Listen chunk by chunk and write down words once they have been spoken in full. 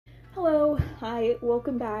Hi,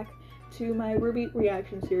 welcome back to my RWBY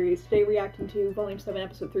reaction series. Today reacting to Volume 7,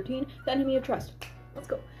 Episode 13, The Enemy of Trust. Let's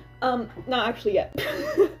go. Not actually yet.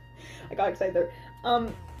 I got excited there.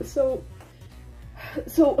 So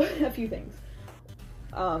a few things.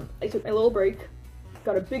 I took my little break,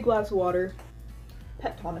 got a big glass of water,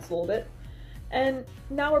 pet Thomas a little bit, and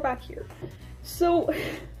now we're back here. So,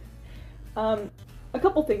 a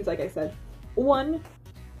couple things, like I said. One,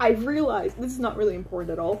 I've realized, this is not really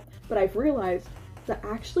important at all, but I've realized that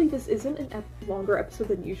actually this isn't a longer episode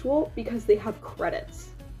than usual because they have credits,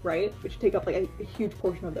 right? Which take up like a huge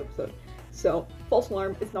portion of the episode. So, false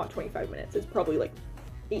alarm, it's not 25 minutes, it's probably like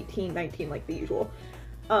 18, 19 like the usual.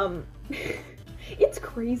 It's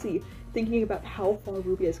crazy thinking about how far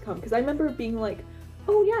RWBY has come, because I remember being like,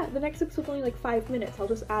 oh yeah, the next episode's only like 5 minutes, I'll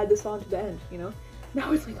just add this on to the end, you know?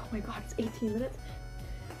 Now it's like, oh my god, it's 18 minutes?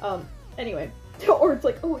 Anyway. Or it's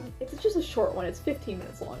like, oh, it's just a short one, it's 15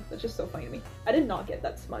 minutes long. That's just so funny to me. I did not get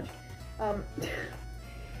that smudged.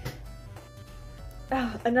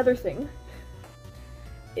 Another thing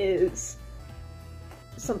is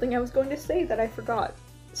something I was going to say that I forgot.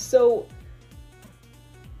 So,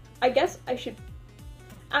 I guess I should,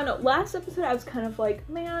 I don't know, last episode I was kind of like,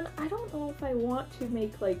 man, I don't know if I want to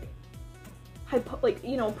make like,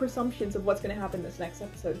 you know, presumptions of what's going to happen this next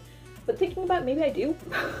episode. But thinking about it, maybe I do.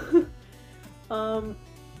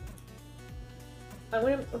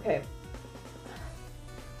 Okay.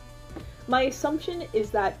 My assumption is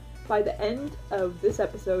that by the end of this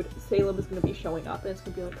episode, Salem is going to be showing up, and it's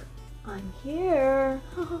going to be like, I'm here!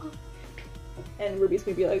 And RWBY's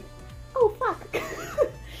going to be like, oh fuck!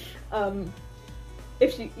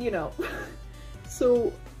 If she, you know.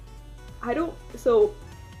 So,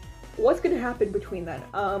 what's going to happen between then?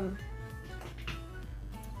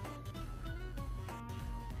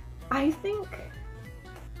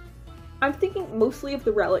 I'm thinking mostly of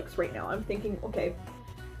the relics right now. I'm thinking, okay,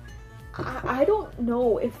 I don't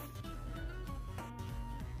know if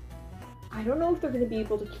they're gonna be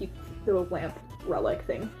able to keep the lamp relic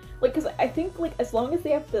thing. Like, cause I think, like, as long as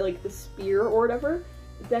they have the, like, the spear or whatever,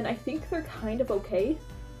 then I think they're kind of okay.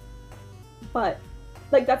 But,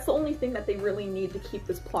 like, that's the only thing that they really need to keep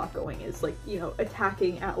this plot going is, like, you know,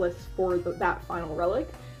 attacking Atlas for that final relic.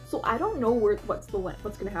 So I don't know what's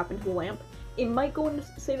gonna happen to the lamp. It might go into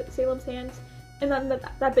Salem's hands, and then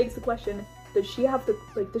that begs the question, does she have the,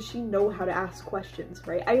 like, does she know how to ask questions,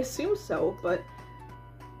 right? I assume so, but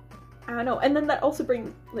I don't know. And then that also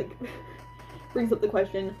brings up the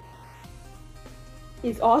question,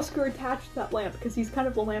 is Oscar attached to that lamp? Because he's kind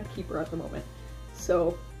of the lamp keeper at the moment.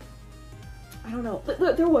 So, I don't know.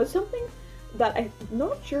 There was something that I'm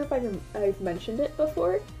not sure if I've mentioned it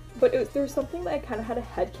before, but there's something that I kind of had a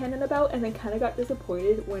headcanon about, and then kind of got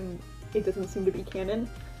disappointed when it doesn't seem to be canon.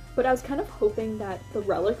 But I was kind of hoping that the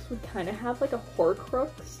relics would kind of have like a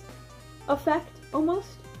Horcrux effect, almost.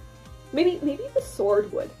 Maybe the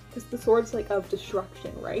sword would, because the sword's like of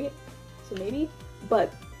destruction, right? So maybe.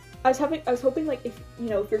 But I was hoping, like, if, you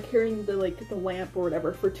know, if you're carrying the lamp or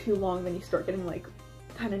whatever for too long, then you start getting like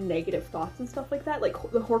kind of negative thoughts and stuff like that. Like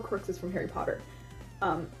the Horcruxes from Harry Potter.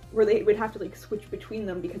 Where they would have to like switch between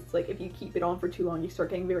them, because like if you keep it on for too long, you start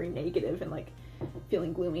getting very negative and like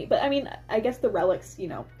feeling gloomy. But I mean, I guess the relics, you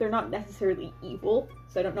know, they're not necessarily evil,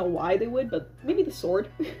 so I don't know why they would, but maybe the sword.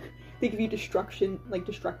 They give you destruction, like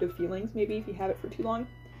destructive feelings, maybe if you have it for too long.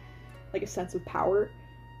 Like a sense of power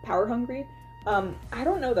hungry. I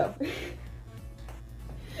don't know though.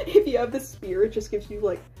 If you have the spear, it just gives you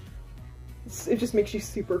like, it just makes you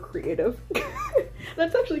super creative.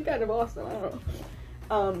 That's actually kind of awesome, I don't know.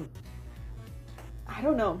 I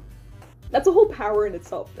don't know. That's a whole power in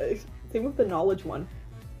itself. Same with the knowledge one,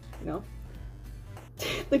 you know?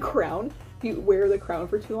 The crown. If you wear the crown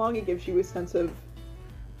for too long, it gives you a sense of,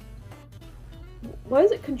 what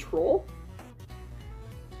is it, control?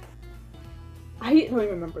 I don't even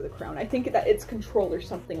remember the crown. I think that it's control or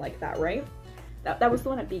something like that, right? That was the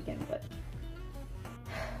one at Beacon, but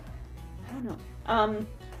I don't know.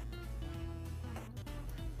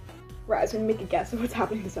 Right, I was gonna make a guess of what's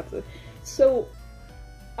happening in this episode. So,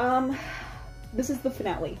 this is the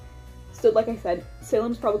finale. So, like I said,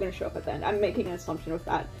 Salem's probably gonna show up at the end. I'm making an assumption with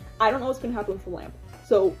that. I don't know what's gonna happen with the lamp.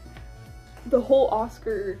 So, the whole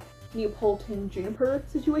Oscar, Neapolitan, Juniper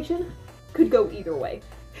situation could go either way.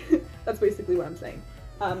 That's basically what I'm saying.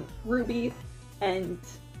 RWBY and,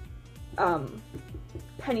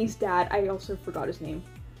 Penny's dad, I also forgot his name.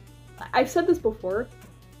 I've said this before.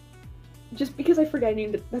 Just because I forget a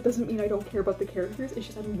name, that doesn't mean I don't care about the characters, it's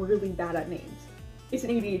just I'm really bad at names. It's an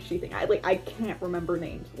ADHD thing. I can't remember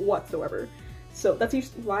names whatsoever. So that's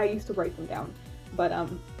why I used to write them down. But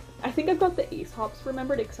I think I've got the ace hops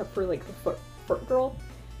remembered, except for like the foot girl.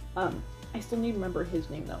 I still need to remember his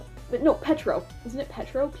name though. But no, Petro. Isn't it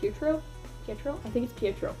Petro? Pietro? Pietro? I think it's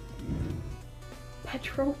Pietro.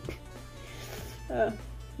 Petro?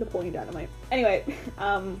 Napoleon Dynamite. Anyway,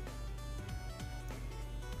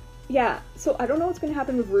 yeah, so I don't know what's gonna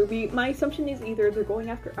happen with RWBY. My assumption is either they're going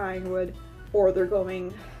after Ironwood, or they're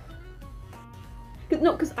going...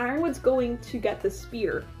 No, because Ironwood's going to get the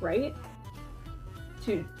spear, right?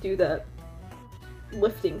 To do the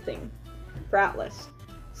lifting thing for Atlas.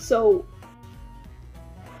 So...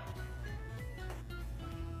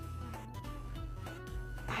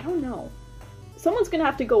 I don't know. Someone's gonna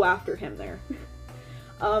have to go after him there.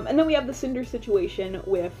 And then we have the Cinder situation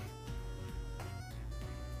with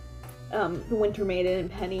the Winter Maiden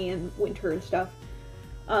and Penny and Winter and stuff.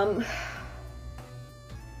 I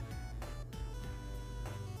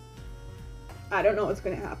don't know what's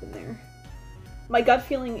gonna happen there. My gut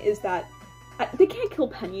feeling is that they can't kill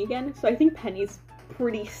Penny again, so I think Penny's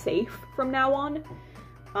pretty safe from now on.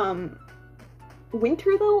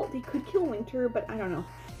 Winter though, they could kill Winter, but I don't know.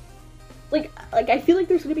 Like I feel like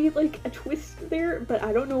there's gonna be like a twist there, but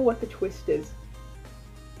I don't know what the twist is.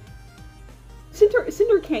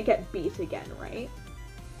 Cinder can't get beat again, right?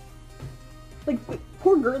 Like,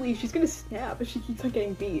 poor girlie, she's gonna snap if she keeps on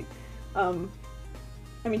getting beat.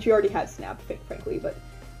 I mean, she already had snapped, frankly, but,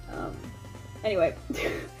 anyway.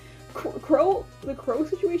 The Crow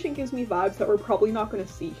situation gives me vibes that we're probably not gonna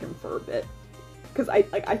see him for a bit. Because I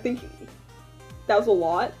think that was a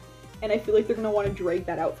lot, and I feel like they're gonna want to drag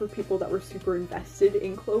that out for people that were super invested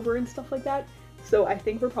in Clover and stuff like that. So I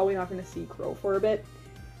think we're probably not gonna see Crow for a bit.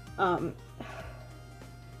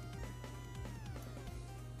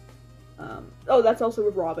 Oh, that's also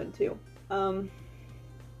with Robin, too.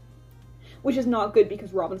 Which is not good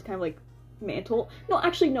because Robin's kind of like mantle. No,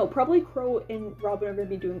 actually, no. Probably Crow and Robin are going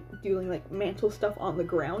to be doing like mantle stuff on the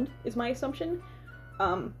ground, is my assumption.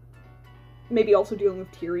 Maybe also dealing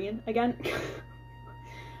with Tyrion again.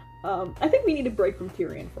 I think we need a break from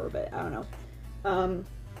Tyrion for a bit. I don't know.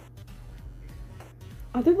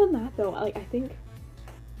 Other than that, though, I think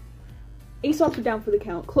Aesop's are down for the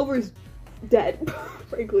count. Clover's dead,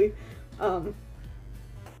 frankly.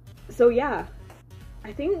 So yeah,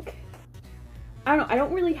 I think, I don't know, I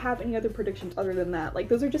don't really have any other predictions other than that. Like,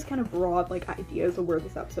 those are just kind of broad, like, ideas of where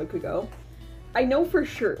this episode could go. I know for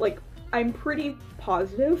sure, like, I'm pretty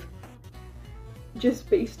positive, just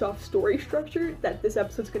based off story structure, that this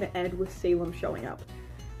episode's gonna end with Salem showing up.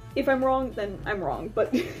 If I'm wrong, then I'm wrong,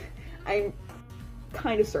 but I'm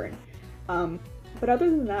kind of certain. But other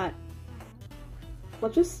than that,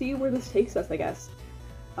 let's just see where this takes us, I guess.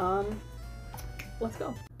 Let's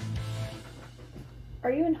go.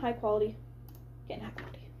 Are you in high quality? Get in high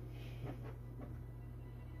quality.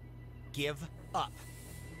 Give up.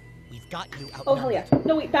 We've got you out. Oh, hell yeah.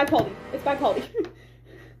 No, wait, bad quality. It's bad quality.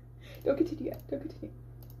 Don't continue yet. Don't continue.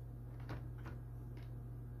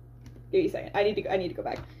 Give me a second. I need to go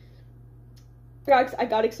back. I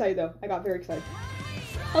got excited though. I got very excited.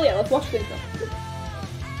 Hell yeah, let's watch the intro.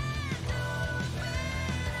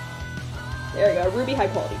 There we go, RWBY high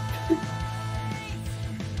quality.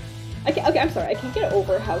 Okay, I'm sorry, I can't get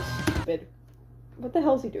over how stupid. What the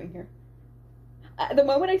hell is he doing here? The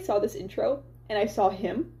moment I saw this intro, and I saw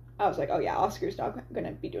him, I was like, oh yeah, Oscar's not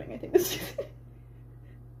gonna be doing anything this season.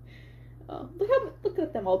 Oh, look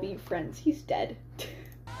at them all being friends. He's dead.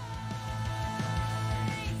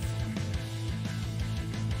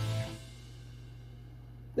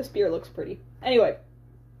 The spear looks pretty. Anyway,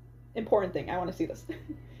 important thing, I want to see this.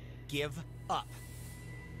 Give up.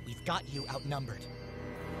 We've got you outnumbered.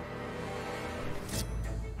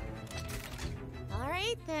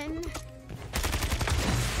 Alright then.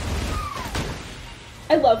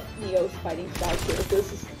 I love Neo's fighting style too.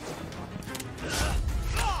 This is...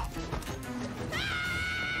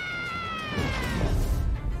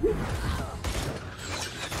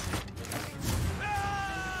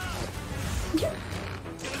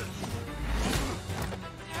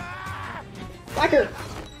 Slacker!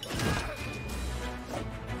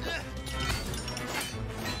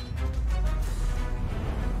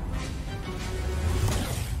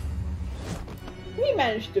 He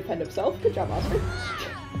managed to defend himself. Good job, Oscar.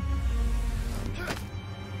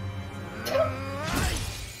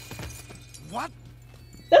 What?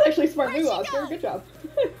 That's actually a smart move, Oscar. Good job.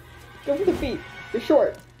 Go for the feet. You're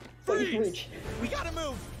short, so you can reach. We gotta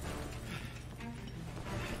move.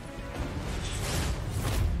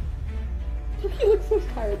 He looks so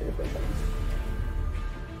tired there for a second.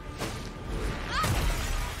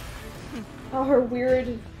 Oh, her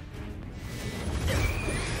weird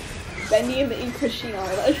Bendy and the Ink Machine on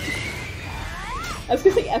it. I was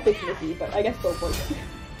gonna say epic Mickey, but I guess both work.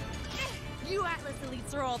 You Atlas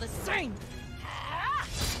elites are all the same!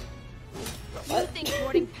 You What? think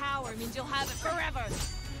hoarding power means you'll have it forever,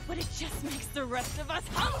 but it just makes the rest of us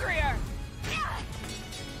hungrier!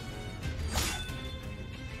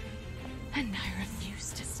 And I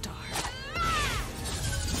refuse to starve.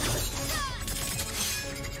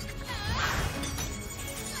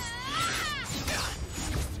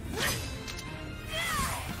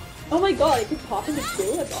 Oh my god, it could pop into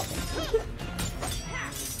two? That's awesome.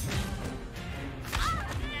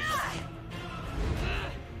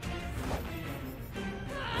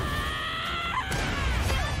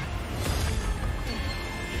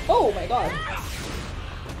 Oh my god.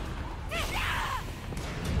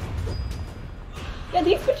 Yeah,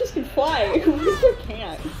 these bitches can fly. Who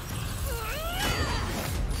can't?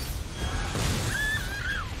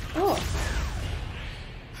 Oh.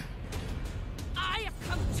 I have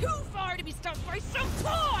come too far to be stopped by some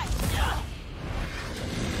toy!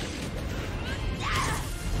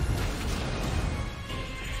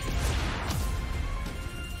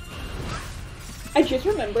 I just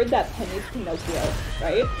remembered that Penny's Pinocchio,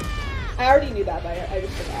 right? I already knew that, but I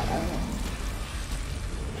just forgot. I don't know.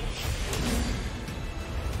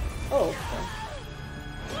 Oh.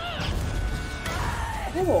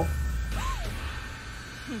 Okay. Oh.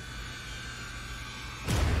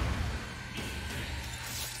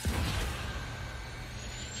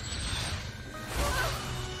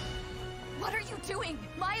 What are you doing?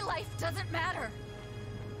 My life doesn't matter.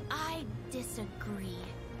 I disagree.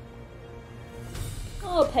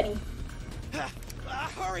 Oh, Penny.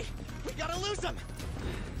 Hurry! We gotta lose him!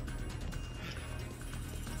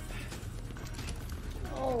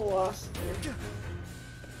 Oh, Oscar.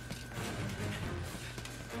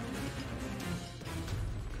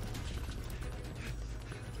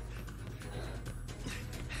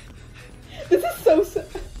 This is so sad.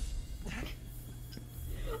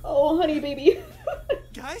 Oh, honey, baby.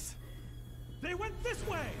 Guys? They went this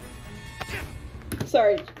way!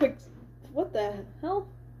 Sorry, quick. What the hell?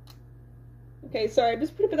 Okay, sorry, I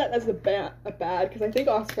just put that as a bad, because I think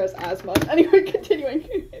Oscar has asthma. Anyway, continuing.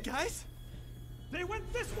 Guys? They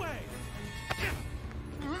went this way!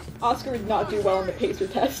 Oscar did not do well on the pacer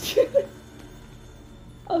test.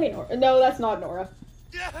 Okay, Nora. No, that's not Nora.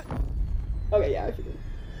 Okay, yeah, I figured.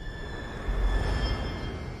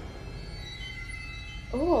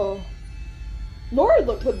 Oh. Nora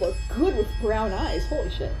would look good with brown eyes. Holy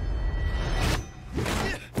shit.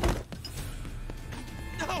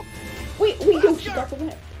 No! Wait, yo, she got the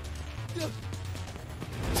whip.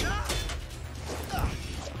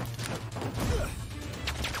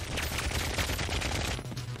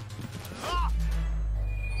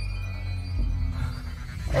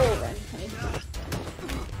 Oh, Ren, honey.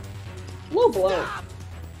 Low blow.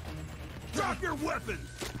 Drop your weapons!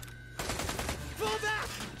 Fall back!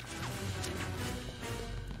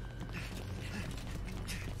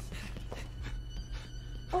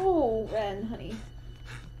 Oh, Ren, honey.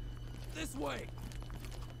 This way!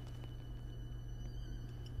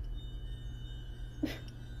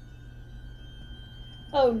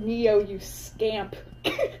 Oh, Neo, you scamp.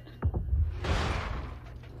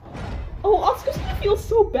 Oh, Oscar's gonna feel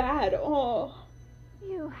so bad. Oh.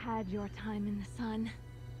 You had your time in the sun.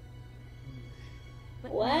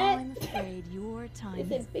 But What? now I'm afraid your time Is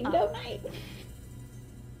is it bingo up. night?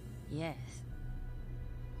 Yes.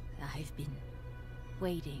 I've been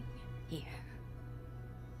waiting here.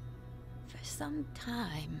 For some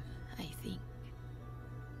time, I think.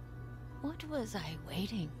 What was I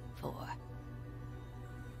waiting for?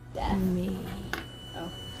 Death. Me.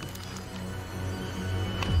 Oh.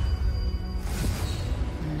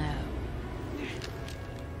 No.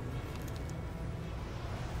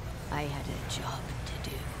 I had a job to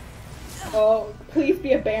do. Oh, please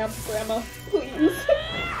be a BAMF, Grandma. Please.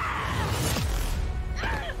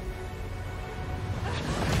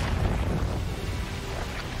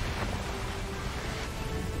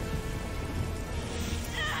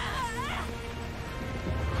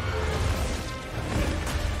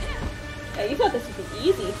 Yeah, you thought this would be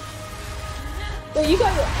easy. Well, you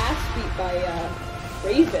got your ass beat by,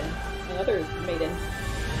 Raven, another maiden.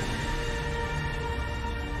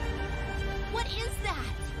 What is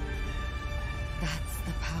that? That's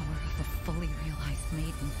the power of a fully realized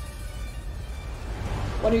maiden.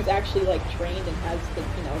 One who's actually, like, trained and has the,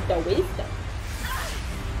 you know, the wisdom.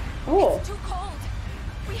 Oh, It's too cold.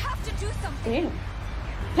 We have to do something. damn.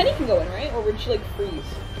 Penny can go in, right? Or would she, like, freeze?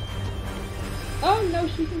 Oh, no,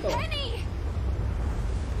 she can go in. Penny!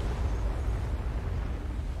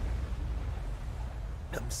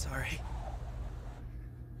 I'm sorry.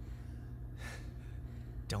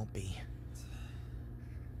 Don't be.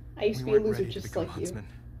 I used to be a loser just like you.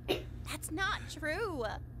 That's not true.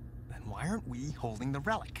 Then why aren't we holding the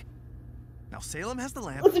relic? Now Salem has the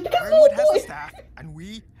lamp, Was it because of Ironwood the has the boy? staff, and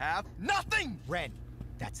we have nothing! Ren,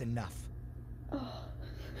 that's enough. Oh.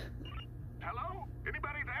 Hello?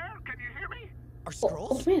 Anybody there? Can you hear me? Our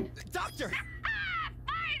scrolls? Oh, man. Doctor!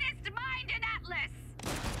 Finest mind in Atlas!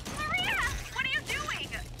 Maria, what are you doing?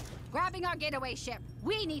 Grabbing our getaway ship.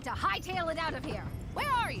 We need to hightail it out of here.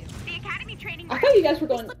 Where are you? The Academy training I thought you guys were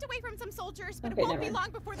We going. slipped away from some soldiers, but Okay, it won't never be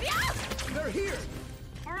mind. long before the— Ah! They're here!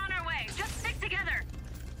 We're on our way. Just stick together.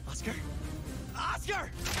 Oscar? Oscar!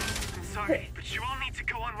 I'm sorry, but you all need to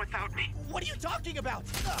go on without me. What are you talking about?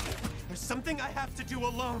 There's something I have to do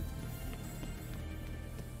alone.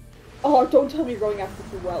 Oh, don't tell me you're going after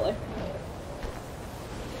the relic.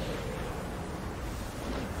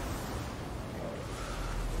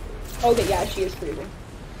 Okay, yeah, she is freezing.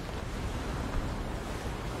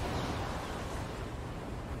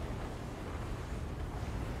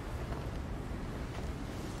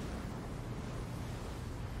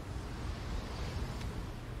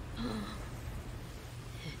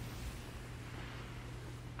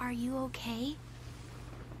 Are you okay?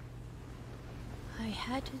 I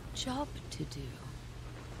had a job to do.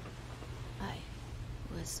 I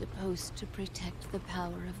was supposed to protect the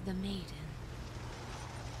power of the maiden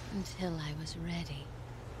until I was ready.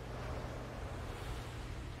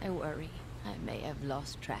 I worry I may have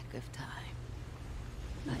lost track of time.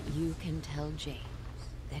 But you can tell James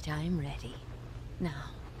that I'm ready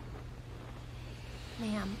now.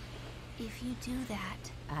 Ma'am, if you do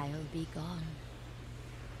that... I'll be gone.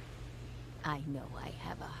 I know I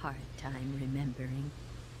have a hard time remembering,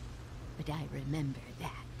 but I remember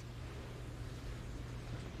that.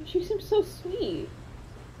 She seems so sweet.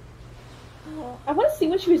 Oh, I want to see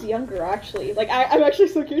when she was younger, actually. Like, I'm actually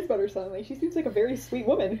so curious about her son. Like, she seems like a very sweet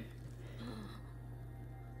woman.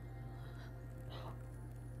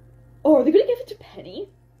 Oh, are they gonna give it to Penny?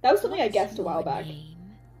 That was something I guessed a while back.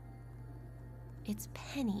 Name? It's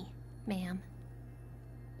Penny, ma'am.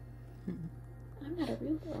 I'm not a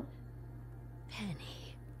real girl.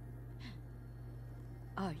 Penny.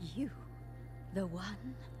 Are you the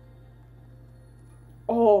one?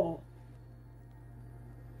 Oh.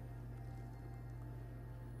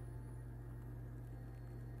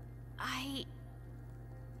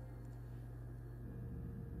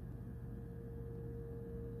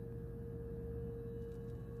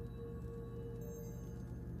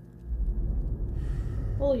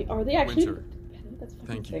 Holy, are they actually? Winter, That's fucking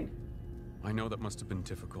thank you. insane. I know that must have been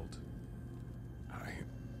difficult.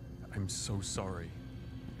 I'm so sorry.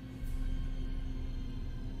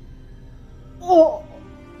 Oh.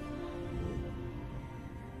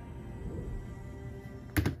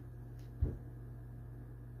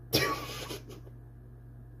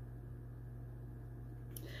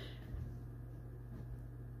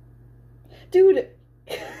 Dude,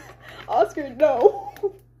 Oscar, no.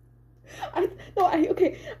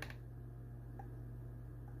 Okay.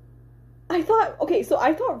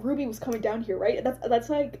 I thought Ruby was coming down here, right? That's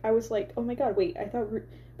like, I was like, oh my god, wait, I thought,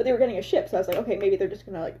 but they were getting a ship, so I was like, okay, maybe they're just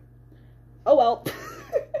gonna like, oh well.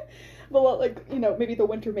 Well, like, you know, maybe the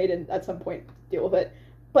Winter Maiden at some point deal with it.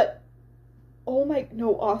 But, oh my,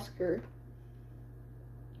 no, Oscar.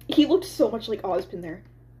 He looked so much like Ozpin there.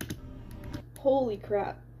 Holy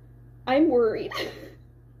crap. I'm worried.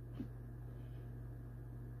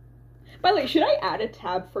 By the way, should I add a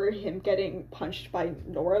tab for him getting punched by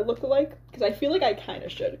Nora lookalike? Because I feel like I kind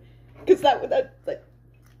of should. Because that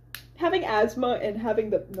having asthma and having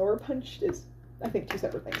the Nora punched is, I think, two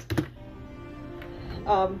separate things.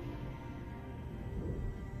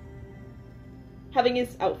 Having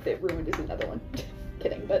his outfit ruined is another one.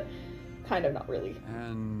 Kidding, but kind of not really.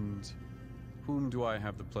 And whom do I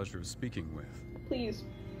have the pleasure of speaking with? Please.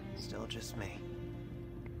 Still just me.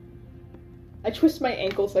 I twist my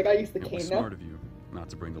ankles like I use the It cane was now. smart of you not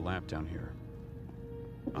to bring the lamp down here.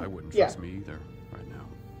 I wouldn't Yeah. trust me either right now.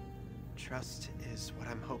 Trust is what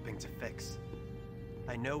I'm hoping to fix.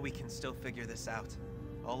 I know we can still figure this out.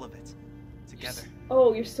 All of it. Together.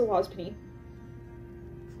 Oh, you're so Ozpin-y.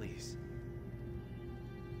 Please.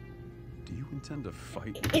 Do you intend to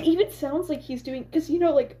fight It even sounds like he's doing, because, you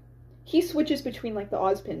know, like, he switches between, like, the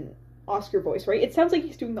Ozpin Oscar voice, right? It sounds like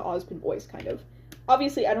he's doing the Ozpin voice, kind of.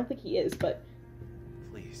 Obviously, I don't think he is, but...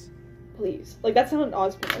 Please. Please. Like, that sounded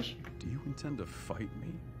Ozpin-ish. Do you intend to fight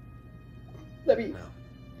me? That'd be... No.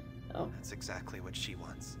 Oh. That's exactly what she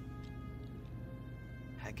wants.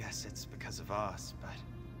 I guess it's because of Oz,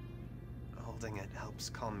 but holding it helps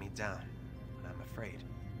calm me down when I'm afraid.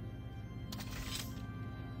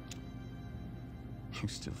 You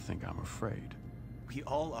still think I'm afraid? We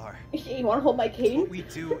all are. You want to hold my It's cane? what we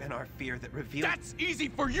do in our fear that reveals. That's easy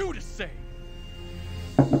for you to say!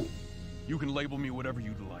 You can label me whatever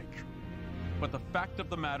you'd like. But the fact of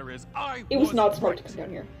the matter is, It was not smart right. to come down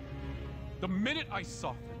here. The minute I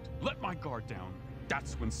softened, let my guard down,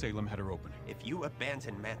 that's when Salem had her opening. If you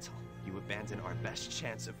abandon Mantle, you abandon our best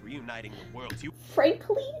chance of reuniting the world. You.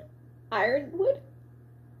 Frankly, Ironwood?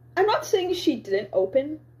 I'm not saying she didn't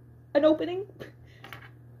open an opening.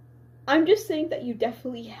 I'm just saying that you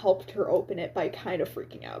definitely helped her open it by kind of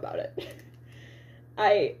freaking out about it.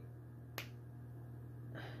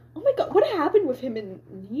 Oh my god, what happened with him and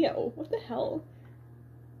Neo? What the hell?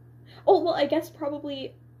 Oh, well, I guess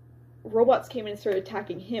probably robots came in and started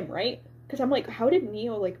attacking him, right? Because I'm like, how did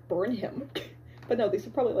Neo, like, burn him? But no, these are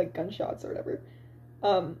probably, like, gunshots or whatever.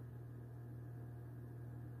 Oh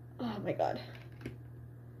my god.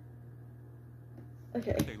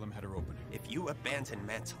 Okay. Salem had her opening. If you abandon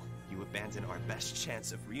Mantle, you abandon our best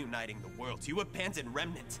chance of reuniting the world. You abandon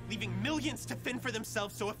Remnant, leaving millions to fend for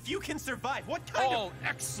themselves so a few can survive. What kind All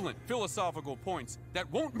excellent philosophical points that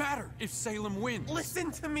won't matter if Salem wins. Listen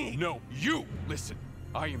to me! No, you listen.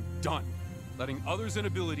 I am done letting others'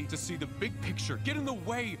 inability to see the big picture get in the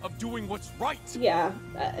way of doing what's right. Yeah.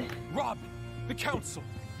 Robin, the council,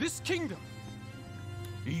 this kingdom,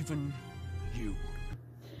 even you.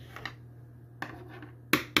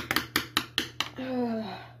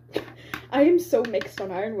 I am so mixed on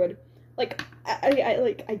Ironwood. Like,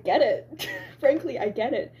 I get it. Frankly, I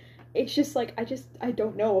get it. It's just like, I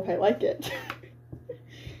don't know if I like it.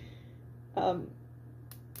 Oh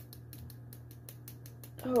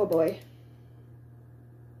boy.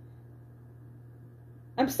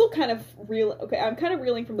 I'm still kind of I'm kind of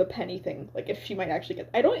reeling from the Penny thing. Like, if she might actually get,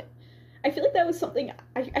 I feel like that was something,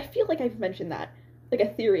 I feel like I've mentioned that. Like, a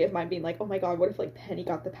theory of mine being like, oh my god, what if, like, Penny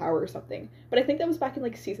got the power or something? But I think that was back in,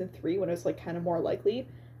 like, season 3 when it was, like, kind of more likely.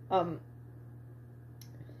 I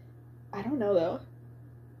don't know, though.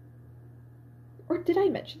 Or did I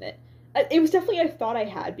mention it? It was definitely a thought I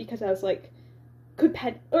had, because I was like, could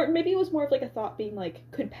Penny, or maybe it was more of, like, a thought being like,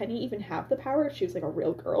 could Penny even have the power if she was, like, a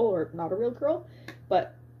real girl or not a real girl?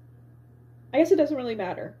 But I guess it doesn't really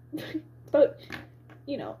matter. It's about,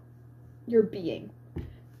 you know, your being.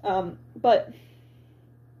 But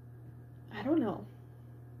I don't know.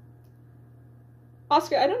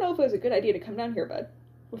 Oscar, I don't know if it was a good idea to come down here, bud.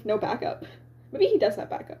 With no backup. Maybe he does have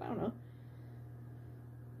backup, I don't know.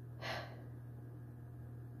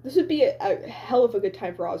 This would be a hell of a good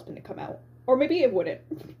time for Osmond to come out. Or maybe it wouldn't.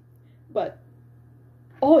 But,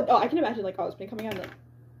 oh, I can imagine, like, Osmond coming out in an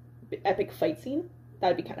epic fight scene.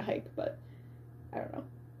 That'd be kind of hype, but I don't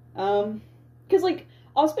know. Because, like,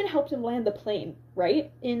 Osmond helped him land the plane,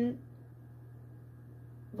 right? In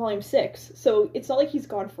Volume 6, so it's not like he's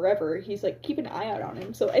gone forever. He's like, keep an eye out on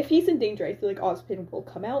him. So if he's in danger, I feel like Ozpin will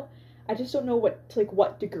come out. I just don't know what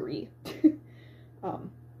degree.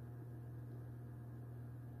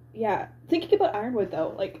 Yeah, thinking about Ironwood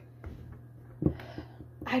though, like,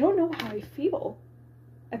 I don't know how I feel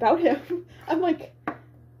about him. I'm like,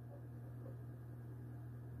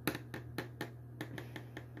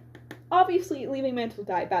 obviously leaving Mantle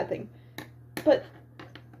die, bad thing, but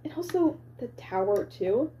and also the tower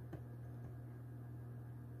too.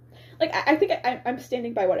 Like, I think I'm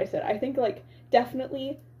standing by what I said. I think, like,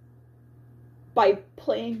 definitely by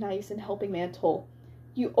playing nice and helping Mantle,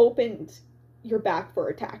 you opened your back for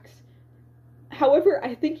attacks. However,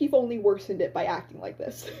 I think you've only worsened it by acting like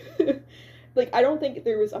this. Like, I don't think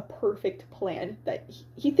there was a perfect plan that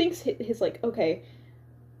he thinks his like, okay,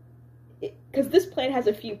 because this plan has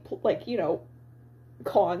a few, like, you know,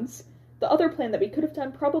 cons. The other plan that we could have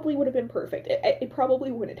done probably would have been perfect. It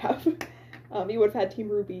probably wouldn't have. You would have had Team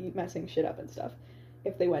RWBY messing shit up and stuff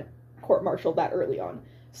if they went court-martial that early on.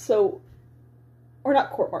 So, or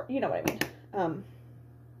not court-martial, you know what I mean.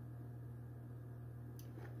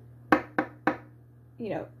 You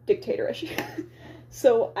know, dictatorish.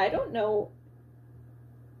 So, I don't know.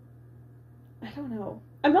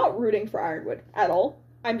 I'm not rooting for Ironwood at all.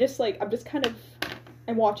 I'm just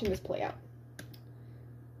watching this play out.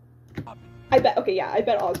 I bet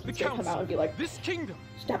Osmond's gonna come out and be like, this kingdom,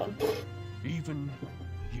 stab him. Even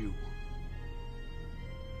you.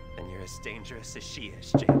 And you're as dangerous as she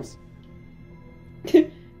is, James.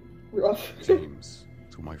 Rough. James,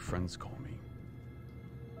 that's what my friends call me.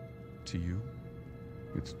 To you,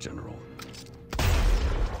 it's General.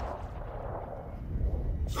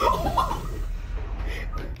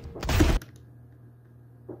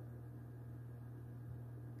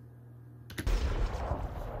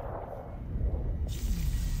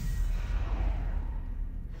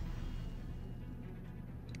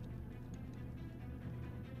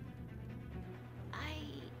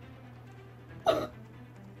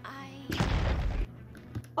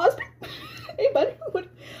 But what?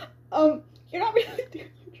 You're not really doing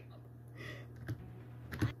your job.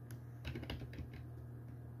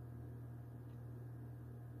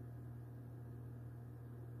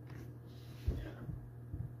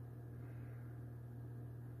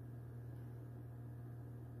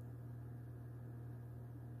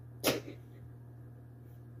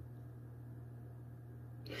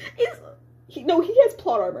 No, he has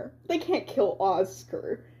plot armor. They can't kill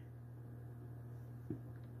Oscar.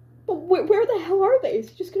 But where the hell are they? Is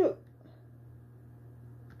he just gonna...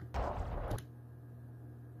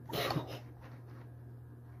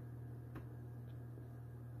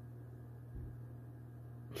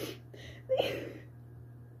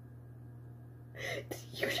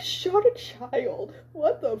 You just shot a child.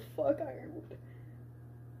 What the fuck, Ironwood?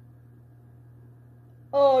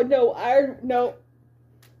 Oh no, no.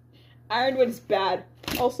 Ironwood is bad.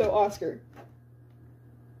 Also, Oscar.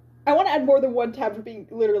 I want to add more than one tab for being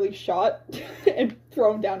literally shot and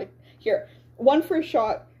thrown down. Here. One for a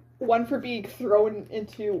shot, one for being thrown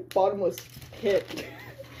into bottomless pit.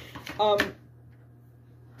 I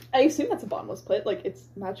assume that's a bottomless pit, like it's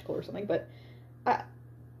magical or something, but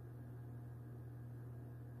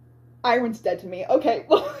Ironwood's dead to me. Okay,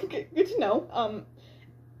 well, good to know.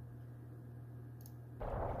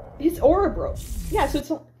 His aura broke. Yeah, so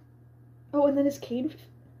it's... Oh, and then his cane...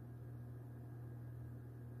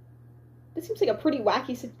 This seems like a pretty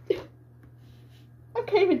wacky... I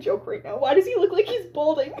can't even joke right now. Why does he look like he's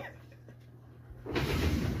balding? Where's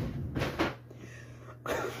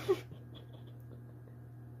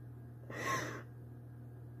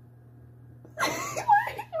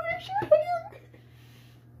your hair?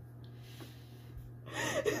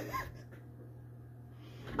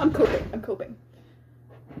 I'm coping.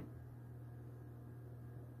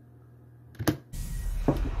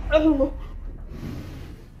 Oh,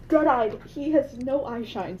 dead-eyed. He has no eye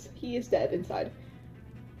shines. He is dead inside.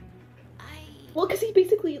 Well, because he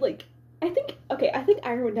basically, like, I think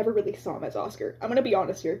Ironwood never really saw him as Oscar. I'm gonna be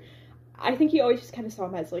honest here. I think he always just kind of saw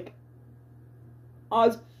him as, like,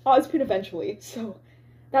 Ozpin eventually. So,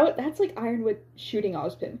 that's, like, Ironwood shooting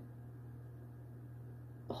Ozpin.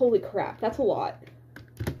 Holy crap, that's a lot.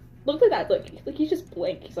 Look at that, like he's just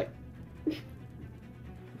blank. He's like...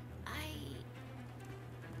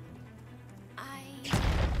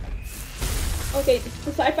 Okay,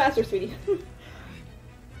 decide faster, sweetie.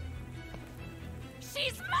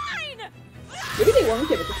 She's mine! Maybe they won't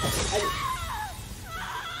give it to him.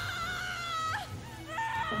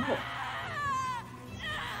 Oh.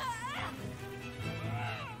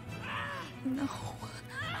 No.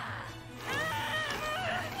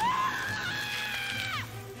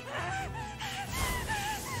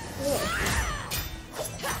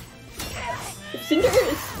 If Cinder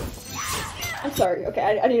is... I'm sorry,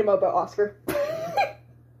 okay, I need to know about Oscar.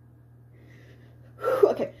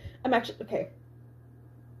 Okay, I'm actually... Okay.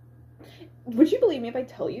 Would you believe me if I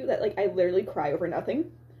tell you that, like, I literally cry over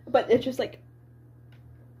nothing? But it's just, like...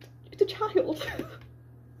 It's a child.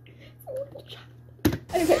 It's a little child.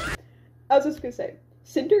 Okay, I was just gonna say,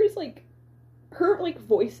 Cinder's, like... Her, like,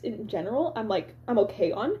 voice in general, I'm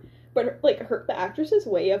okay on. But, like, the actress's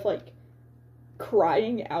way of, like,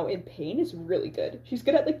 crying out in pain is really good. She's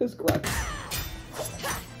good at, like, those grunts.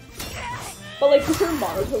 But, like, with her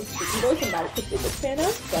monotone speaking voice, I'm not the biggest fan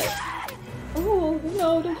of, but... Oh,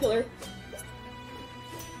 no, don't kill her.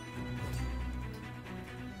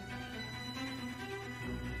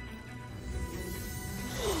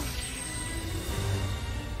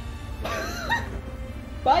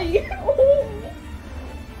 Bye! Oh.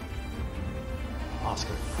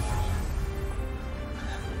 Oscar.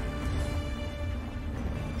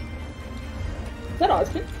 Is that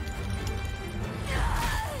Ozpin?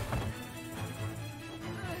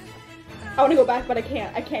 I want to go back, but I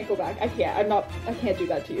can't. I can't go back. I can't. I can't do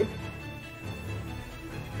that to you.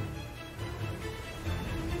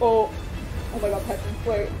 Oh. Oh my god, Petra.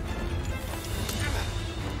 Wait.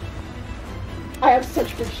 I have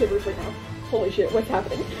such big shivers right now. Holy shit, what's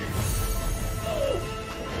happening?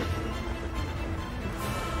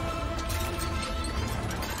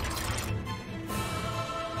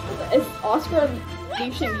 Is Oscar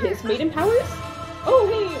unleashing his maiden powers? Oh,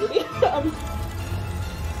 hey, RWBY.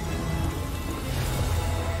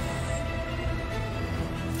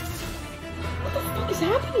 What the fuck is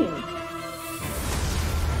happening?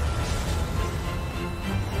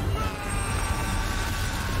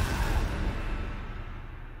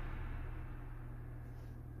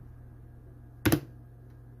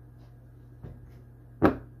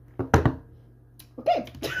 Okay.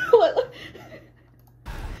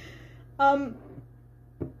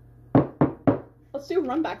 Let's do a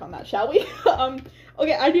run back on that, shall we?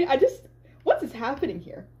 Okay, I just What is happening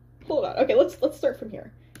here? Hold on. Okay, let's start from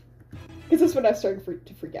here. Because this is when I was starting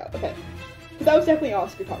to freak out. Okay. Because that was definitely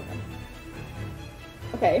Oscar talking.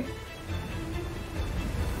 Okay.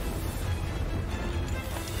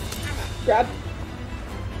 Grab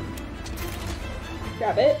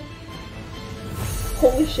it.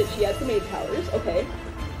 Holy shit, she has the maid powers. Okay.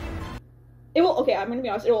 Okay, I'm gonna be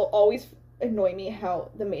honest, it will always annoy me how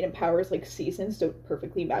the maiden powers, like, seasons don't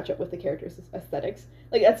perfectly match up with the character's aesthetics.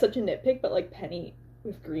 Like, that's such a nitpick, but, like, Penny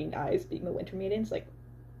with green eyes being the Winter Maiden's, like...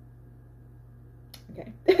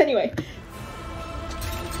 Okay. Anyway.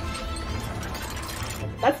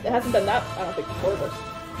 It hasn't done that, I don't think, before this.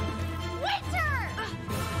 Winter!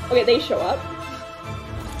 Okay, they show up.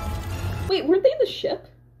 Wait, weren't they in the ship?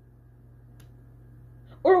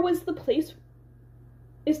 Or was the place...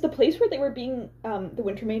 Is the place where they were being, the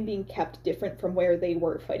Winter Maiden being kept different from where they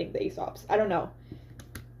were fighting the Aesops? I don't know.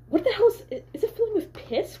 What the hell is it filling with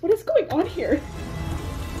piss? What is going on here?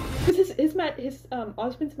 Because his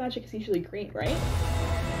Osmond's magic is usually green, right?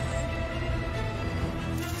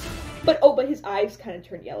 But his eyes kind of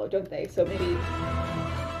turn yellow, don't they? So maybe...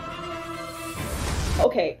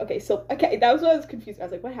 Okay, that was what I was confused. I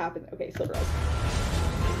was like, what happened? Okay, Silver Eyes.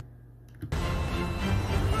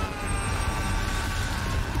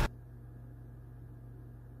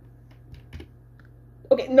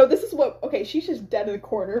 Okay, no, this is what... Okay, she's just dead in the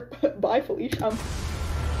corner. Bye, Felicia.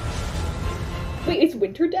 Wait, is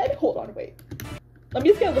Winter dead? Hold on, wait. Let me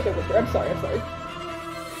just get a look at Winter. I'm sorry.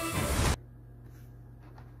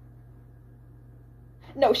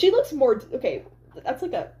 No, she looks more... Okay, that's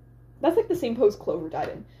like the same pose Clover died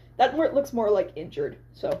in. That looks more like injured,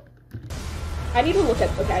 so... I need to look at...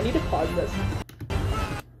 Okay, I need to pause this.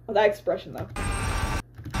 Oh, that expression, though.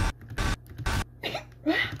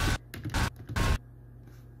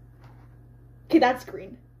 Okay, that's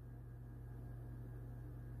green.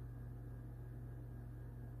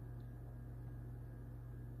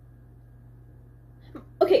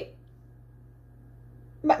 Okay.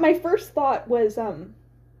 My first thought was,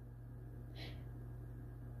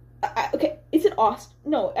 okay, is it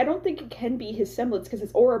No, I don't think it can be his semblance because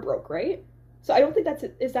his aura broke, right? So I don't think that's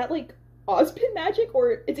it. Is that, like, Ozpin magic?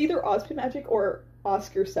 Or it's either Ozpin magic or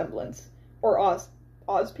Oscar semblance. Or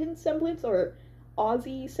Ozpin semblance, or...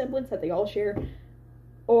 Aussie semblance that they all share,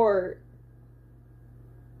 or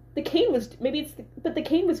the cane was but the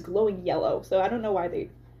cane was glowing yellow, so I don't know why they.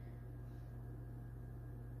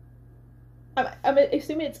 I'm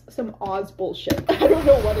assuming it's some Oz bullshit. I don't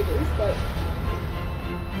know what it is, but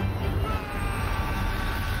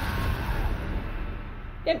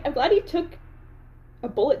yeah, I'm glad he took a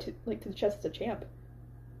bullet to the chest as a champ.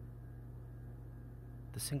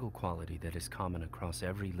 The single quality that is common across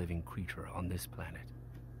every living creature on this planet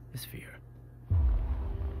is fear.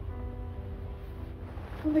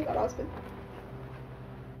 Oh my god, Osmond.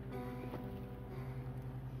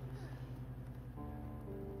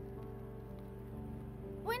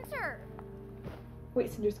 Winter!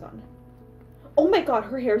 Wait, Cinder's gone. Oh my god,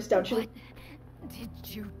 her hair's down. What did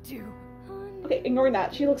you do? Okay, ignoring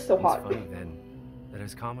that. She looks so hot. It's funny then that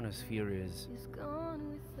as common as fear is,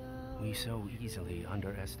 we so easily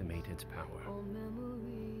underestimate its power.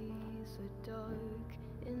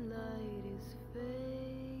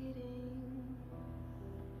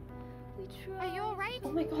 Are you alright?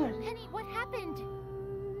 Oh my god. Penny, what happened?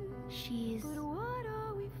 She's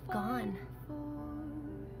gone.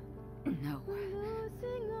 No.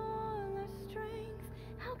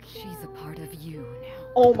 She's a part of you now.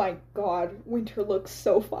 Oh my god, Winter looks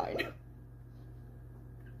so fine.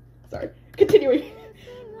 Sorry. Continuing.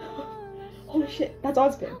 Holy shit, that's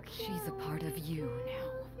Ozpin. She's a part of you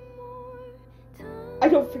now. I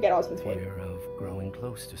don't forget Ozpin's voice. Fear of growing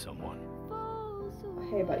close to someone.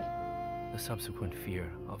 Hey, buddy. The subsequent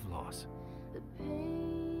fear of loss.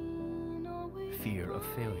 Fear of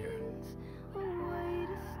failure.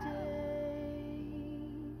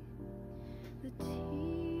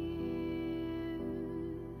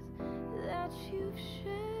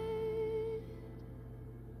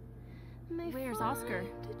 Where's Oscar?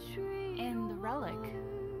 And the relic?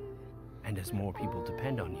 And as more people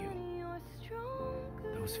depend on you,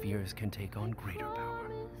 those fears can take on greater power.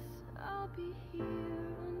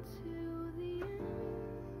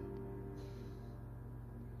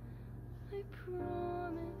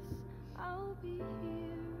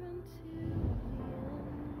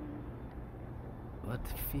 But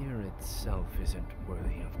fear itself isn't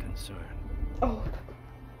worthy of concern. Oh.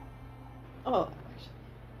 Oh.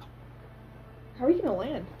 How are you gonna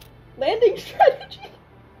land? Landing strategy!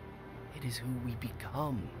 It is who we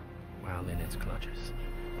become while in its clutches.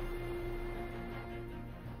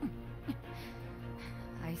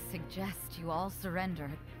 I suggest you all surrender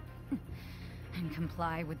and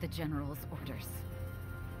comply with the General's orders.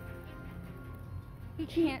 He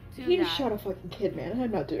can't do He that. just shot a fucking kid, man.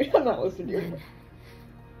 I'm not listening to you. Then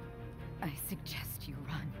I suggest you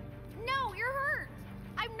run. No, you're hurt.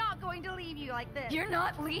 I'm not going to leave you like this. You're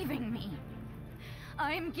not leaving me.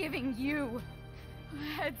 I'm giving you a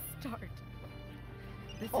head start.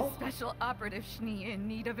 This is Special Operative Schnee in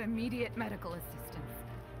need of immediate medical assistance.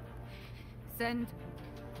 Send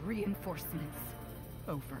reinforcements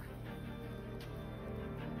over.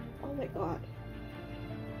 Oh my god.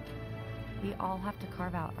 We all have to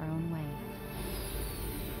carve out our own way.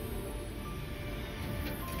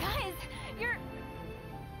 Guys,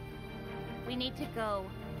 we need to go.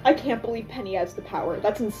 I can't believe Penny has the power.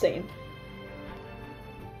 That's insane.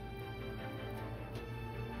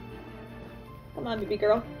 Come on, baby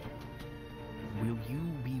girl. Will you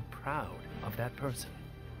be proud of that person?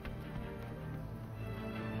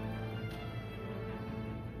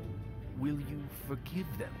 Will you forgive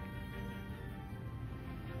them?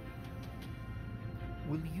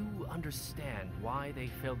 Will you understand why they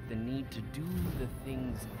felt the need to do the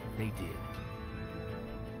things they did?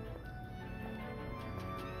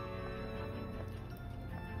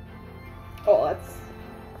 Oh, that's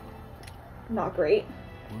not great.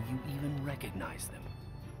 Will you even recognize them?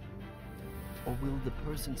 Or will the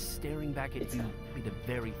person staring back at you be the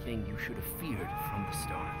very thing you should have feared from the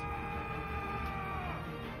start?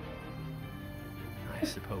 I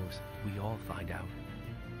suppose we all find out,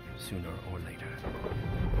 sooner or later.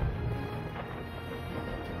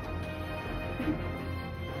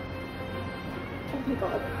 Oh my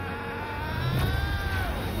god.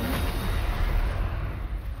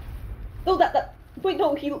 Oh, wait,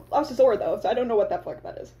 no, he lost his aura though, so I don't know what that fuck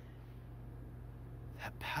that is.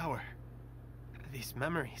 That power. These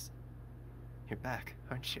memories. You're back,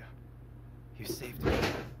 aren't you? You saved me.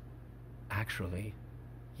 Actually,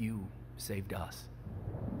 you saved us.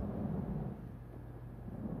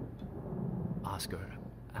 Oscar,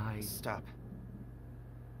 Stop.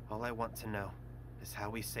 All I want to know is how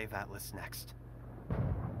we save Atlas next.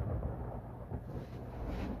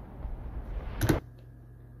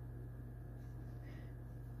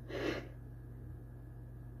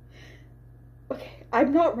 Okay,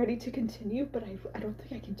 I'm not ready to continue, but I don't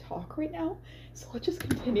think I can talk right now, so let's just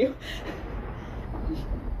continue.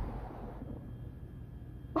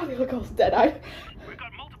 Oh, they look all dead-eyed. We've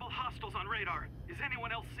got multiple hostiles on radar. Is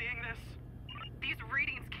anyone else seeing this? These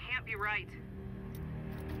readings can't be right.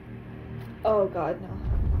 Oh god, no.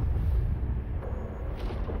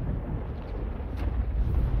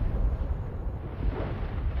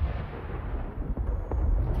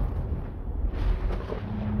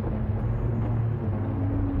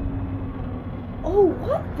 Oh,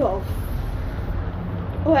 what the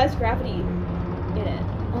Oh, it has gravity in it.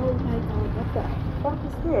 Oh my god, what the fuck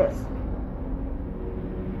is this?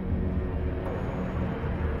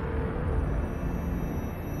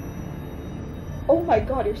 Oh my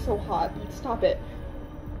god, you're so hot. Stop it.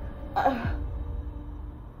 Okay,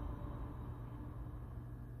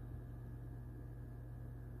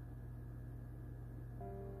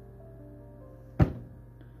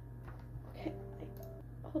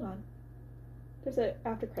 hold on. There's an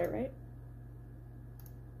after credit, right?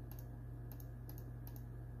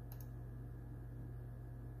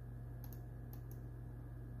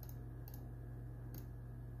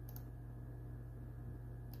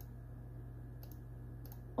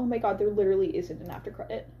 Oh my god, there literally isn't an after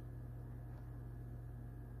credit.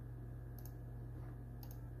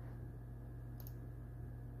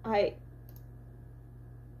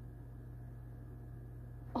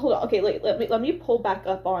 Hold on, okay, let me pull back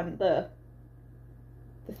up on the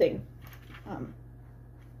thing.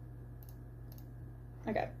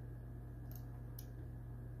 Okay.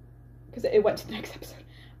 Because it went to the next episode.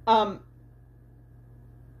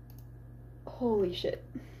 Holy shit.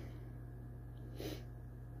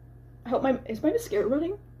 I hope is my mascara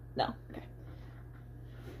running? No. Okay.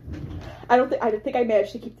 I think I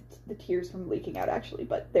managed to keep the tears from leaking out actually,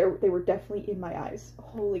 but they were definitely in my eyes.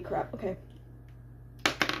 Holy crap. Okay.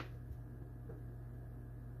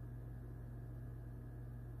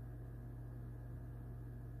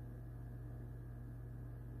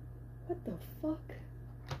 What the fuck?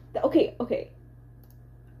 Okay.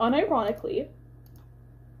 Unironically,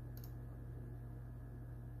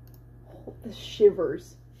 oh, the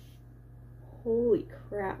shivers. Holy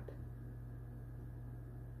crap.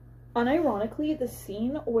 Unironically, the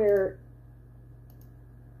scene where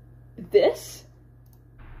this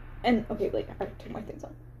and okay, like I have to turn my things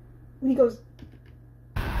on. When he goes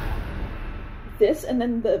this and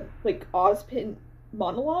then the like Ozpin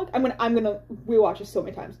monologue. I'm gonna rewatch this so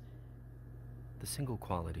many times. The single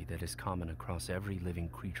quality that is common across every living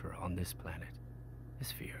creature on this planet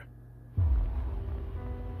is fear.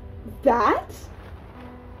 That?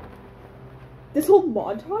 This whole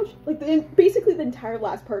montage, like basically the entire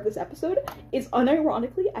last part of this episode, is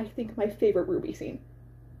unironically, I think, my favorite RWBY scene.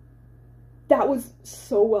 That was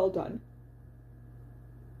so well done.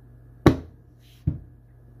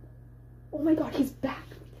 Oh my god, he's back.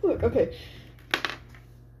 Look, okay.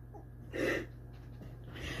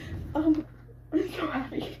 I'm so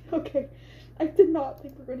happy. Okay. I did not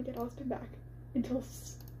think we were going to get Austin back until...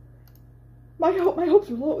 My hopes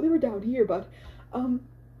were low. They were down here, but... Oh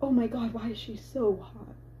my god, why is she so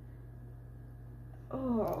hot?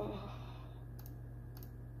 Oh.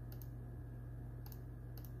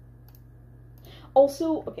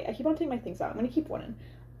 Also, okay, I keep on taking my things out. I'm gonna keep one in.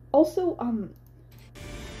 Also,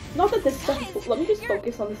 not that this stuff... Let me just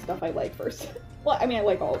focus on the stuff I like first. Well, I mean, I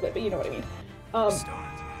like all of it, but you know what I mean.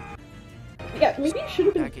 Yeah, maybe you should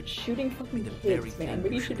have been shooting fucking kids, man.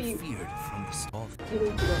 Maybe you should be...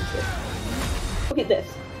 Okay,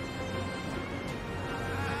 this.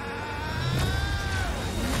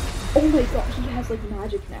 Oh my god, he has, like,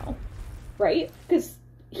 magic now. Right? Because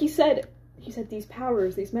he said these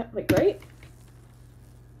powers, like, right?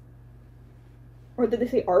 Or did they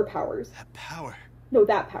say our powers? That power. No,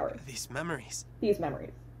 that power. These memories. These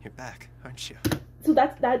memories. You're back, aren't you? So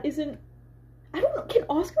that isn't... I don't know, can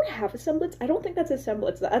Oscar have a semblance? I don't think that's a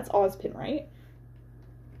semblance. That's Ozpin, right?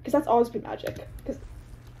 Because that's Ozpin magic. Because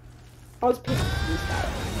Ozpin used that.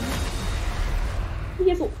 He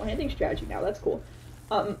has a landing strategy now, that's cool.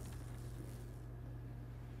 That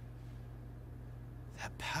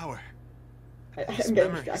power. I'm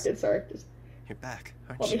getting distracted, sorry. Just You're back,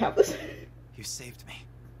 aren't let you? me have this. You saved me.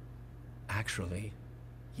 Actually,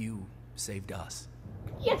 you saved us.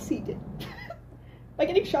 Yes, he did. By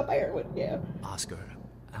getting shot by Ironwood, yeah. Oscar,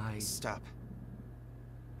 Stop.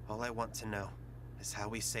 All I want to know is how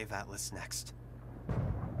we save Atlas next.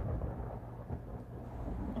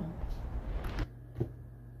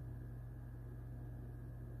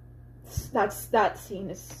 That scene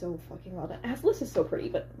is so fucking well done. Atlas is so pretty,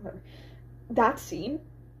 but whatever. That scene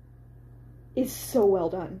is so well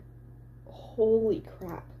done. Holy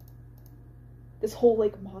crap. This whole,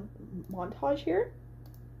 like, montage here.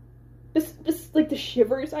 This, like, the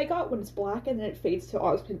shivers I got when it's black and then it fades to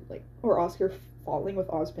Ozpin, like, or Oscar falling with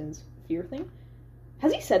Ozpin's fear thing.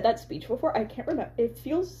 Has he said that speech before? I can't remember. It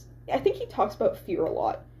feels... I think he talks about fear a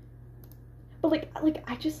lot. But, like,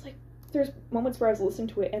 I just, like... There's moments where I was listening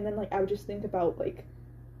to it and then, like, I would just think about, like,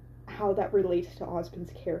 how that relates to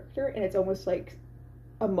Ozpin's character. And it's almost, like,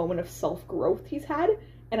 a moment of self-growth he's had.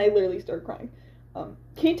 And I literally started crying.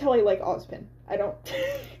 Can't tell I like Ozpin. I don't...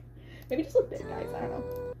 Maybe just a bit, guys. I don't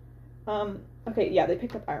know. Okay, yeah, they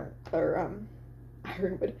picked up Ironwood,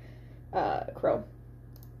 Crow.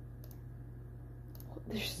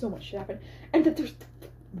 There's so much shit happened. And that there's,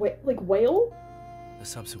 like, whale? The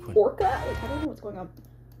subsequent... Orca? Like, I don't know what's going on.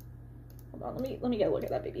 Hold on, let me get a look at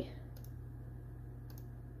that baby.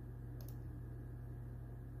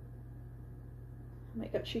 Oh my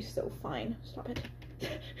god, she's so fine. Stop it.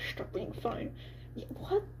 Stop being fine. Yeah,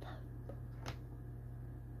 what the...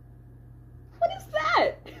 What is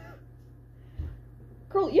that?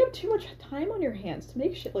 Girl, you have too much time on your hands to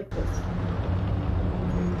make shit like this.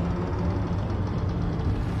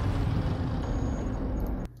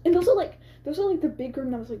 And those are like the big group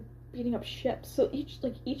that was like beating up ships. So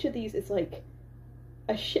each of these is like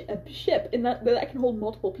a ship, and that can hold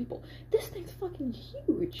multiple people. This thing's fucking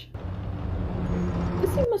huge.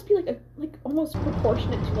 This thing must be like almost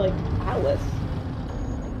proportionate to like Atlas.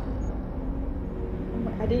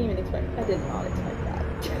 I did not expect that.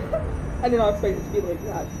 I did not expect it to be like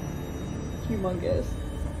that humongous.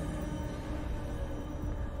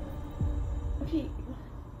 Okay,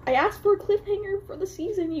 I asked for a cliffhanger for the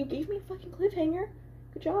season. You gave me a fucking cliffhanger.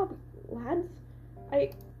 Good job, lads.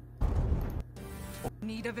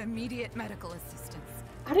 Need of immediate medical assistance.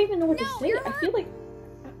 I don't even know what to say. I feel like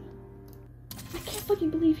I can't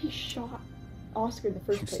fucking believe he shot Oscar in the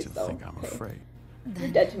first place, though. Think I'm afraid. You're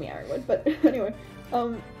dead to me, Ironwood. But anyway,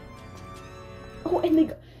 oh, and they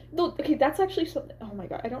go. No, okay, that's actually something. Oh my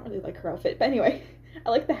god, I don't really like her outfit. But anyway, I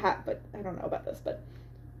like the hat, but I don't know about this. But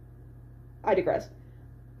I digress.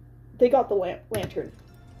 They got the lantern.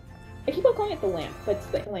 I keep on calling it the lamp, but it's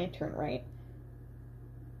the lantern, right?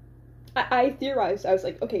 I theorized. I was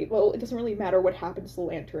like, okay, well, it doesn't really matter what happens to the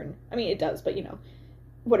lantern. I mean, it does, but you know,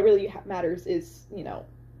 what really matters is, you know,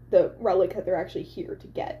 the relic that they're actually here to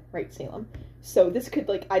get, right, Salem? So this could,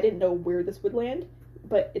 like, I didn't know where this would land,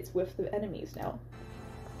 but it's with the enemies now.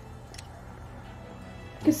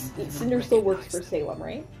 Because Cinder still works for Salem,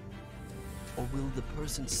 right? Or will the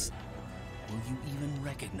person... Will you even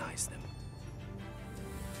recognize them?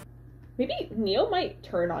 Maybe Neo might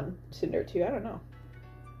turn on Cinder too, I don't know.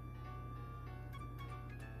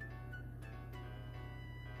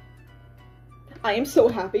 I am so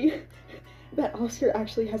happy that Oscar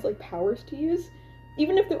actually has like powers to use,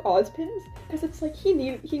 even if they're Ozpins, because it's like he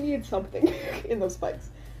needed something in those fights.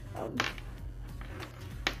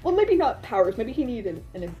 Well, maybe not powers. Maybe he needed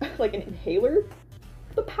an inhaler.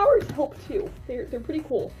 The powers help too. They're pretty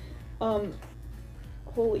cool.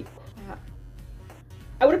 Holy crap!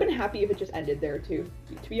 I would have been happy if it just ended there too,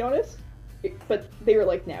 to be honest. But they were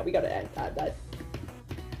like, nah, we gotta add that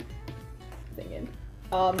thing in.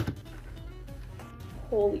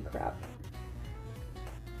 Holy crap!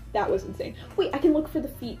 That was insane. Wait, I can look for the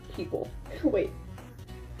feet people. Wait.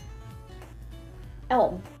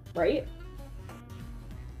 Elm, right?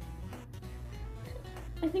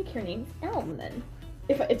 I think your name's Elm then.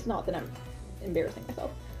 If it's not, then I'm embarrassing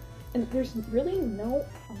myself. And there's really no...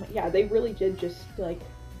 Oh my, yeah, they really did just, like,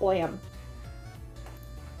 blam.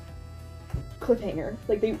 Cliffhanger.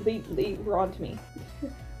 Like, they were on to me.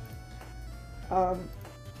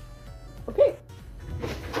 Okay.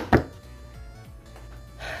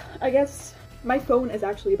 I guess my phone is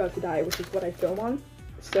actually about to die, which is what I film on.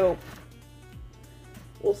 So,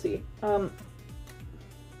 we'll see.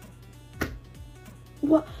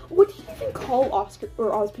 What do you even call Oscar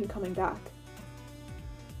or Ozpin coming back?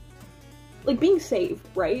 Like, being saved,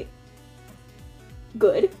 right?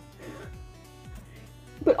 Good.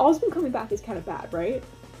 But Ozpin coming back is kind of bad, right?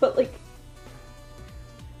 But, like...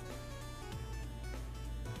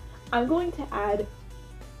 I'm going to add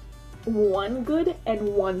one good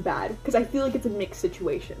and one bad, because I feel like it's a mixed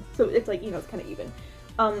situation. So it's like, you know, it's kind of even.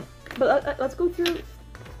 But let's go through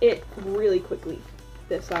it really quickly.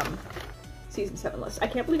 This, Season 7 list. I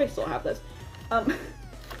can't believe I still have this. I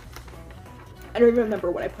don't even remember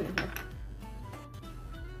what I put in here.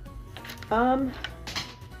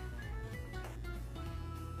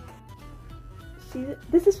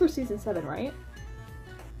 This is for Season 7, right?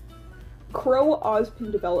 Crow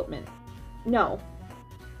Ozpin development. No.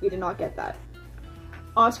 We did not get that.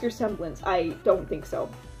 Oscar semblance. I don't think so.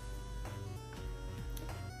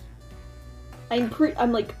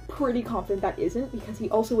 I'm like pretty confident that isn't, because he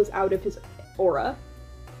also was out of his aura.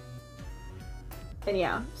 And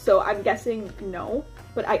yeah, so I'm guessing no,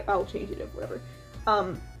 but I'll change it if whatever.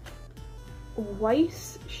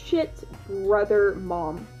 Weiss shit brother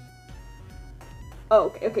mom.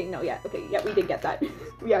 Oh, okay, no, yeah, okay, yeah, we did get that.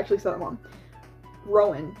 We actually saw mom.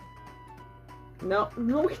 Rowan. No,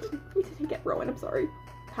 we didn't get Rowan, I'm sorry.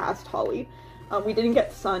 Past Holly. We didn't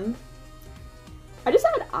get Sun. I just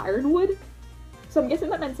had Ironwood. So I'm guessing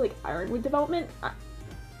that meant like Ironwood development.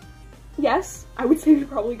 Yes, I would say we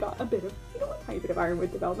probably got a bit of, you know, a tiny bit of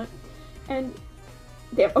Ironwood development. And,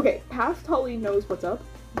 damn, okay, past Holly knows what's up.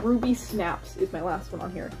 Ruby Snaps is my last one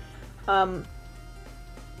on here.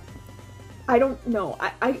 I don't know.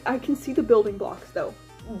 I can see the building blocks though.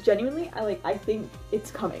 Genuinely, I think it's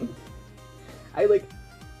coming.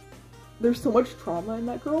 There's so much trauma in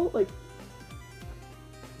that girl, like,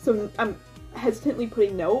 so I'm hesitantly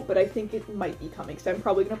putting no, but I think it might be coming, so I'm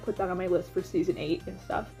probably gonna put that on my list for Season 8 and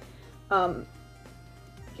stuff.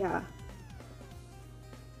 Yeah.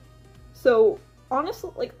 So,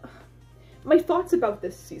 honestly, like, my thoughts about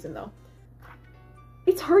this season, though.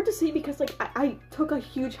 It's hard to say because, like, I took a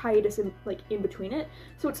huge hiatus in between it,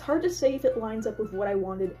 so it's hard to say if it lines up with what I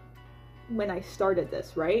wanted when I started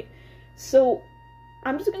this, right? So,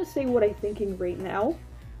 I'm just gonna say what I'm thinking right now.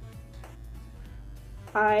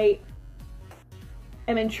 I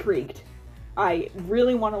am intrigued. I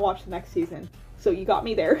really want to watch the next season, so you got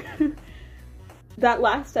me there. That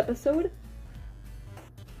last episode,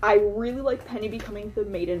 I really like Penny becoming the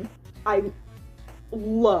maiden. I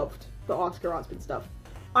loved the Oscar Ozpin stuff.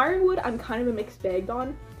 Ironwood, I'm kind of a mixed bag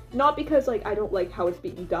on. Not because, like, I don't like how it's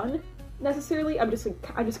being done, necessarily. I'm just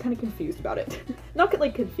kind of confused about it. Not,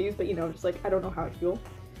 like, confused, but, you know, just, like, I don't know how I feel.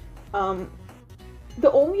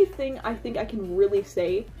 The only thing I think I can really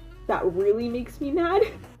say that really makes me mad,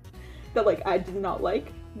 that, like, I did not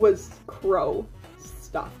like, was Crow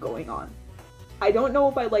stuff going on. I don't know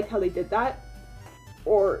if I liked how they did that,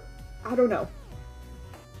 or, I don't know.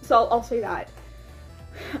 So I'll say that.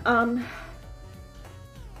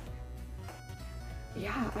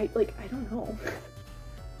 Yeah, I don't know.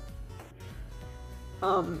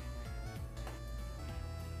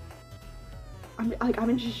 I'm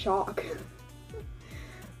in shock.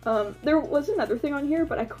 There was another thing on here,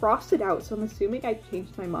 but I crossed it out, so I'm assuming I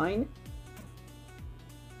changed my mind.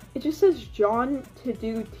 It just says John to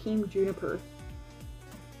do Team Juniper.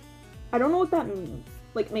 I don't know what that means.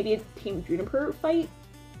 Like, maybe a Team Juniper fight?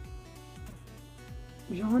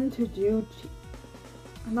 John to do...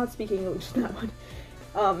 I'm not speaking English in that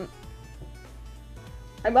one.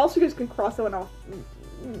 I'm also just gonna cross that one off.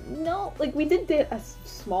 No, like, we did a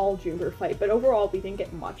small Juniper fight, but overall we didn't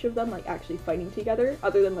get much of them, like, actually fighting together,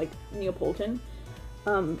 other than, like, Neapolitan.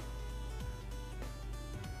 I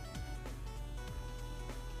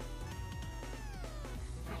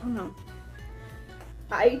don't know.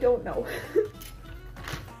 I don't know.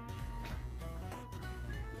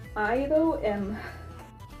 I, though,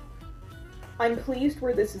 I'm pleased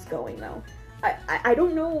where this is going, though. I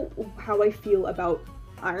don't know how I feel about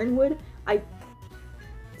Ironwood.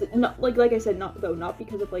 Not, like I said, not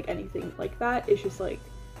because of, like, anything like that. It's just, like,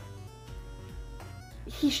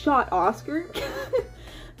 he shot Oscar.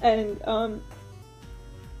 And,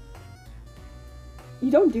 you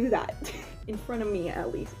don't do that. In front of me,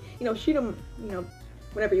 at least. You know, shoot him, you know,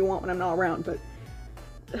 whenever you want when I'm not around, but...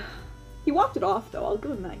 he walked it off, though. I'll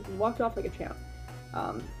give him that. He walked it off like a champ.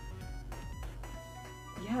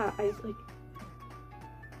 Yeah,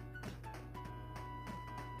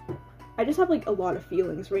 I just have, like, a lot of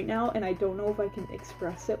feelings right now, and I don't know if I can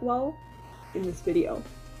express it well in this video.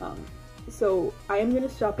 So I am gonna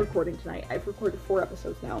stop recording tonight. I've recorded 4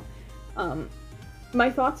 episodes now. My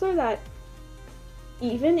thoughts are that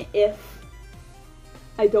even if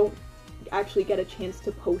I don't actually get a chance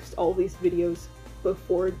to post all these videos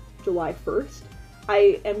before July 1st,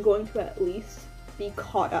 I am going to at least be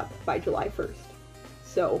caught up by July 1st.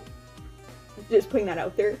 So, just putting that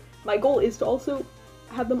out there. My goal is to also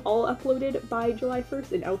have them all uploaded by July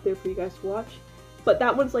 1st and out there for you guys to watch. But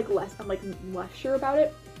that one's, like, I'm, like, less sure about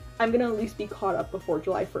it. I'm gonna at least be caught up before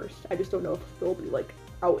July 1st. I just don't know if they'll be, like,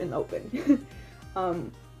 out in the open.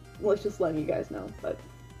 Let's just let you guys know. But,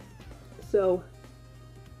 so,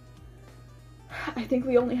 I think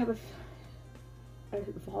we only have a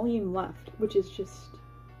volume left, which is just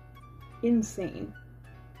insane.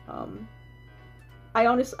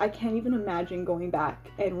 I can't even imagine going back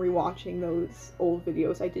and rewatching those old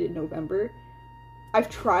videos I did in November. I've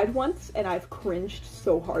tried once and I've cringed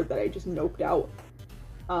so hard that I just noped out.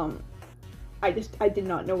 I did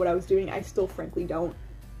not know what I was doing. I still frankly don't.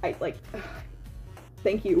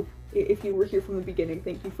 Thank you. If you were here from the beginning,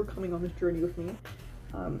 thank you for coming on this journey with me.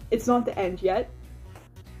 It's not the end yet.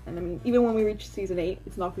 And I mean, even when we reach season 8,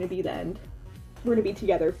 it's not going to be the end. We're going to be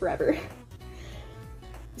together forever.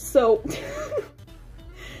 So...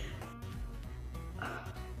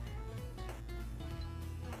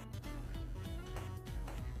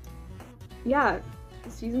 yeah,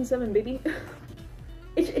 season 7, baby.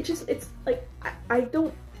 It's like, I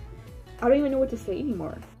don't even know what to say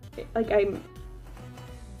anymore.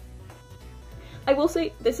 I will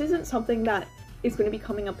say, this isn't something that is going to be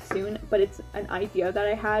coming up soon, but it's an idea that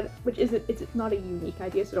I had, which it's not a unique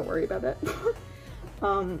idea, so don't worry about it.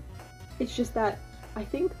 It's just that, I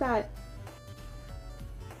think that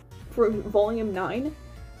for volume 9,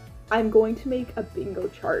 I'm going to make a bingo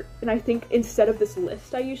chart, and I think instead of this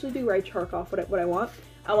list I usually do where I chart off what I want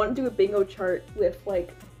to do a bingo chart with,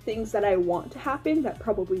 like, things that I want to happen that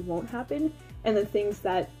probably won't happen, and the things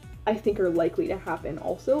that I think are likely to happen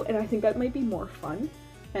also, and I think that might be more fun,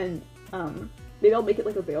 and maybe I'll make it,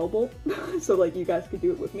 like, available, so, like, you guys could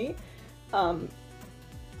do it with me,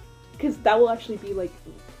 because that will actually be, like,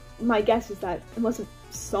 my guess is that, unless it's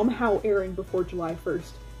somehow airing before July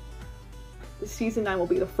 1st, season 9 will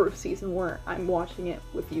be the first season where I'm watching it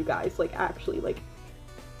with you guys, like, actually, like,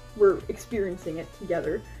 we're experiencing it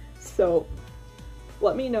together. So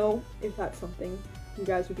let me know if that's something you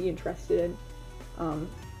guys would be interested in.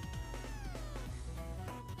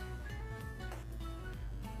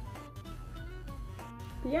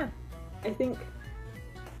 But yeah, I think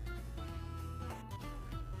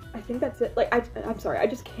that's it. Like, I'm sorry, I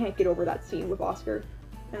just can't get over that scene with Oscar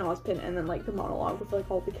and Ozpin, and then, like, the monologue with,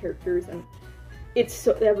 like, all the characters, and I'm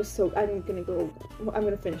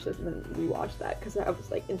gonna finish this and then rewatch that, because that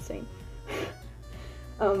was, like, insane.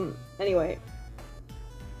 Anyway,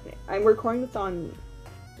 I'm recording this on,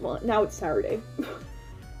 well, now it's Saturday.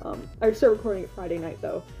 I started recording it Friday night,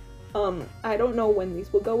 though. I don't know when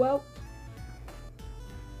these will go out.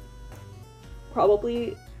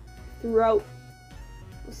 Probably throughout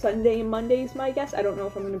Sunday and Monday's my guess. I don't know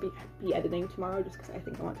if I'm going to be editing tomorrow, just because I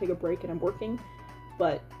think I want to take a break and I'm working.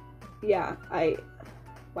 But, yeah,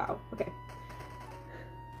 wow, okay.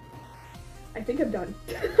 I think I'm done.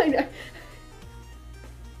 I know.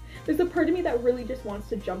 There's a part of me that really just wants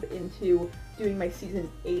to jump into doing my season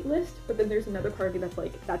 8 list, but then there's another part of me that's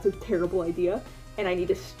like, that's a terrible idea, and I need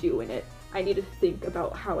to stew in it. I need to think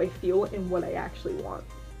about how I feel and what I actually want.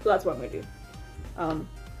 So that's what I'm gonna do.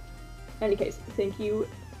 any case, thank you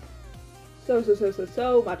so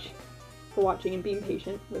much for watching and being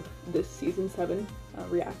patient with this Season 7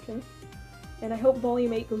 reaction. And I hope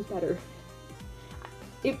Volume 8 goes better.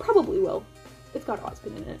 It probably will. It's got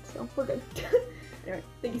Ozpin in it, so we're good. Anyway,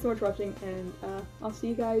 thank you so much for watching, and I'll see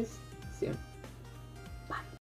you guys soon.